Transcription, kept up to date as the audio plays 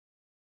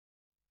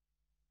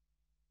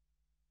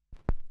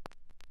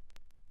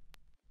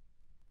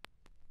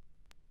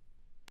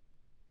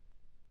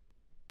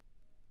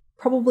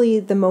Probably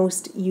the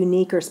most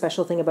unique or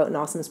special thing about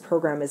NOSM's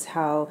program is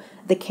how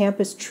the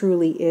campus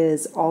truly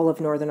is all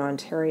of Northern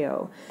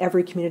Ontario.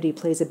 Every community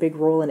plays a big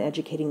role in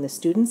educating the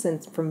students,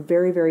 and from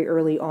very, very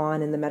early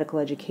on in the medical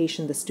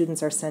education, the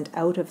students are sent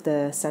out of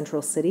the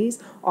central cities,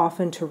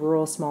 often to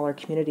rural, smaller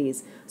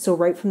communities. So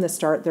right from the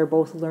start, they're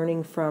both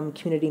learning from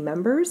community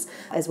members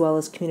as well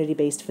as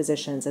community-based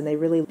physicians, and they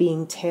really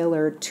being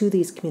tailored to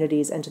these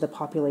communities and to the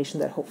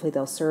population that hopefully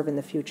they'll serve in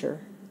the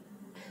future.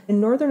 In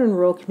northern and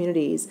rural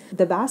communities,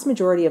 the vast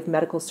majority of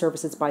medical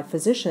services by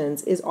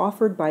physicians is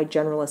offered by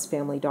generalist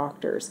family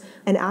doctors,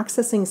 and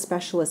accessing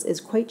specialists is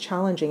quite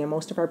challenging, and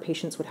most of our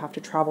patients would have to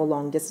travel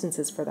long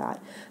distances for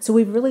that. So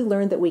we've really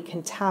learned that we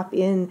can tap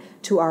in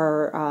to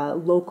our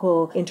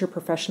local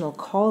interprofessional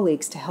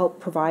colleagues to help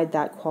provide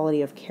that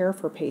quality of care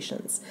for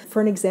patients. For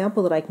an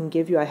example that I can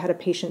give you, I had a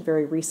patient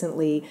very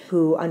recently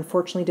who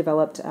unfortunately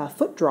developed a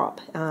foot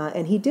drop,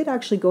 and he did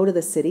actually go to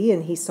the city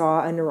and he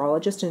saw a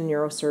neurologist and a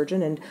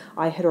neurosurgeon, and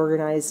I had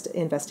organized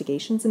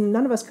investigations, and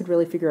none of us could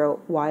really figure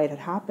out why it had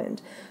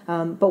happened.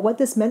 But what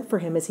this meant for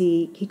him is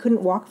he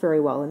couldn't walk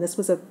very well, and this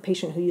was a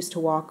patient who used to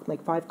walk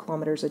like 5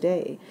 kilometers a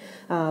day.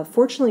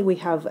 Fortunately, we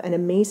have an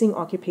amazing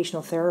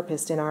occupational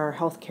therapist in our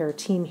healthcare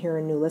team here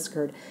in New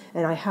Liskeard,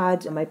 and I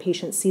had my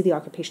patient see the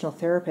occupational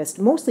therapist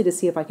mostly to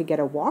see if I could get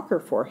a walker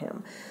for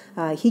him.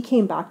 He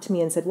came back to me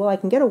and said, well, I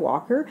can get a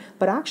walker,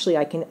 but actually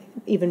I can,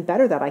 even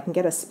better that, I can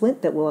get a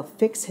splint that will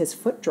fix his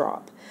foot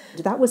drop.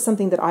 That was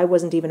something that I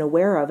wasn't even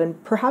aware of,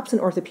 and perhaps an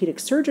orthopedic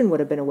surgeon would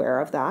have been aware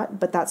of that,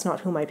 but that's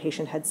not who my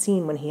patient had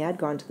seen when he had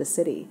gone to the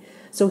city.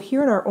 So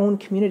here in our own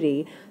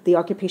community, the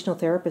occupational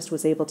therapist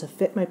was able to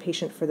fit my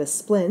patient for the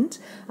splint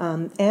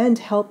and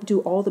help do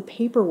all the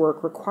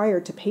paperwork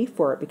required to pay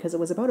for it, because it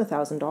was about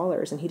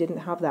 $1,000 and he didn't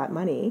have that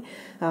money.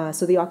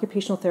 So the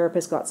occupational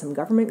therapist got some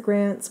government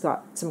grants,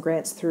 got some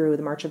grants through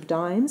the March of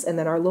Dimes, and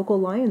then our local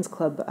Lions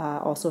Club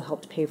also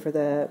helped pay for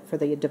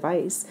the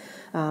device.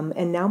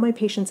 And now my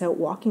patient's out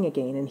walking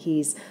again, and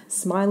he's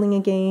smiling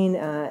again,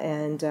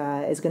 and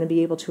is going to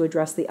be able to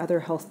address the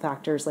other health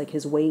factors like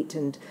his weight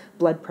and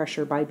blood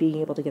pressure by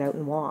being able to get out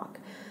and walk.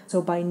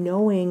 So by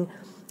knowing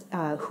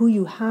who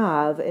you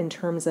have in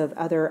terms of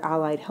other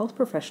allied health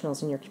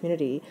professionals in your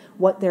community,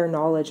 what their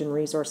knowledge and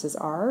resources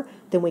are,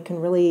 then we can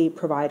really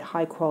provide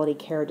high quality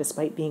care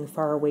despite being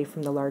far away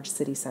from the large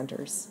city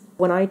centers.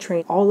 When I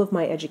trained, all of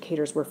my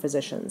educators were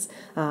physicians.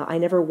 I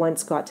never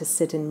once got to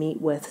sit and meet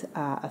with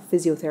a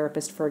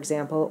physiotherapist, for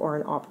example, or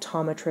an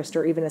optometrist,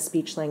 or even a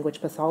speech-language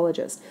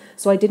pathologist.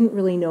 So I didn't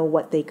really know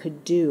what they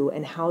could do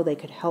and how they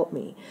could help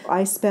me.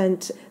 I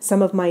spent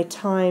some of my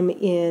time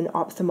in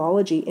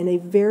ophthalmology in a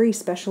very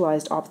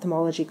specialized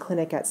ophthalmology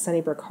clinic at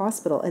Sunnybrook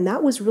Hospital, and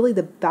that was really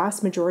the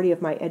vast majority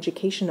of my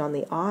education on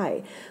the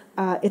eye.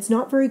 It's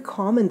not very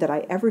common that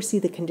I ever see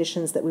the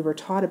conditions that we were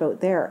taught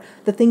about there.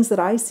 The things that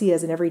I see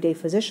as an everyday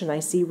physician, I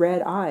see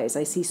red eyes,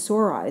 I see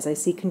sore eyes, I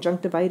see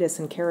conjunctivitis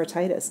and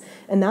keratitis,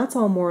 and that's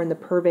all more in the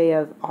purvey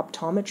of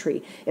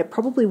optometry. It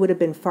probably would have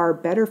been far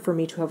better for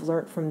me to have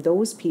learned from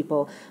those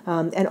people,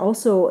 and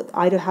also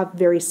I'd have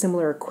very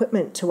similar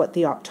equipment to what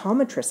the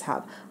optometrists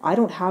have. I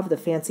don't have the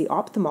fancy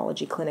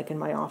ophthalmology clinic in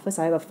my office.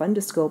 I have a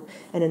fundoscope,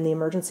 and in the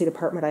emergency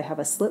department I have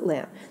a slit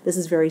lamp. This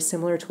is very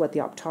similar to what the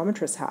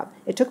optometrists have.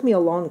 It took me a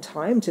long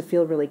time to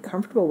feel really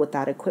comfortable with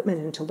that equipment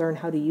and to learn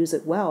how to use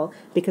it well,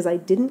 because I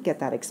didn't get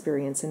that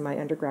experience in my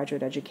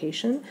undergraduate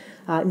education.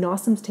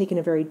 NOSM's taken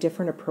a very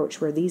different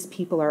approach where these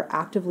people are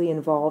actively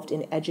involved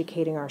in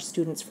educating our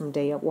students from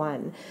day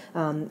one.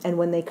 And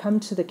when they come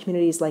to the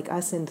communities like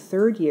us in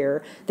third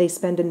year, they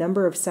spend a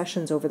number of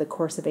sessions over the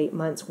course of 8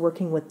 months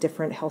working with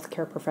different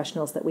healthcare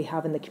professionals that we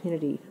have in the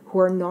community who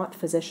are not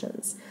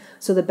physicians.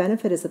 So the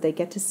benefit is that they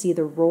get to see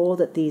the role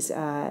that these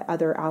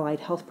other allied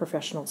health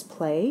professionals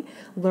play,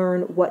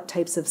 learn what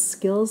types of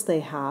skills they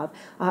have,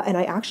 and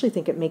I actually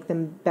think it makes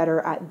them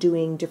better at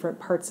doing different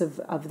parts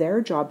of their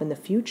job in the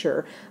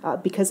future,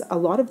 because a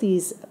lot of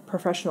these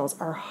professionals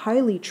are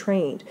highly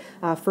trained.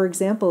 For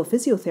example, a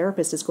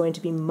physiotherapist is going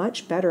to be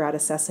much better at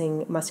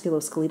assessing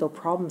musculoskeletal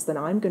problems than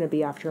I'm going to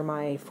be after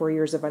my 4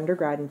 years of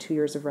undergrad and 2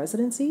 years of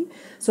residency.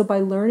 So by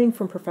learning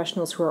from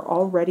professionals who are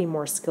already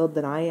more skilled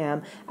than I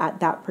am at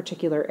that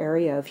particular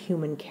area of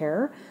human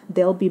care,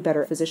 they'll be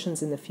better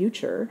physicians in the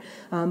future,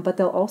 but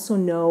they'll also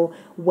know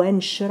when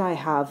should I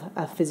have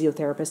a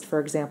physiotherapist, for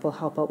example,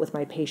 help out with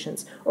my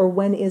patients, or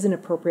when is an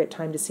appropriate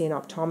time to see an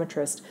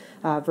optometrist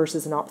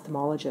versus an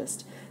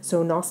ophthalmologist.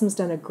 So NOSM's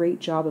done a great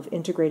job of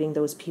integrating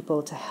those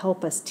people to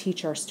help us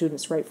teach our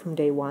students right from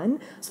day one,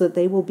 so that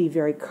they will be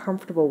very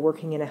comfortable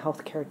working in a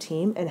healthcare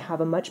team and have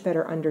a much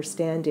better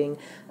understanding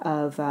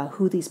of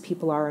who these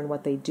people are and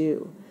what they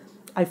do.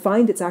 I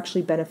find it's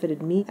actually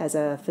benefited me as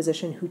a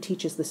physician who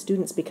teaches the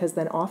students, because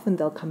then often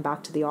they'll come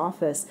back to the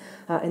office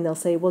and they'll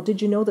say, well,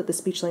 did you know that the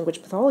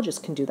speech-language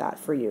pathologist can do that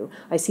for you?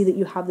 I see that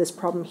you have this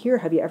problem here.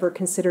 Have you ever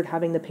considered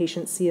having the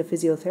patient see a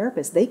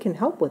physiotherapist? They can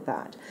help with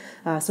that.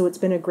 So it's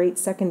been a great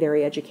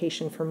secondary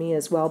education for me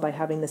as well by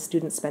having the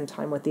students spend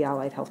time with the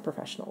allied health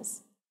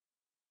professionals.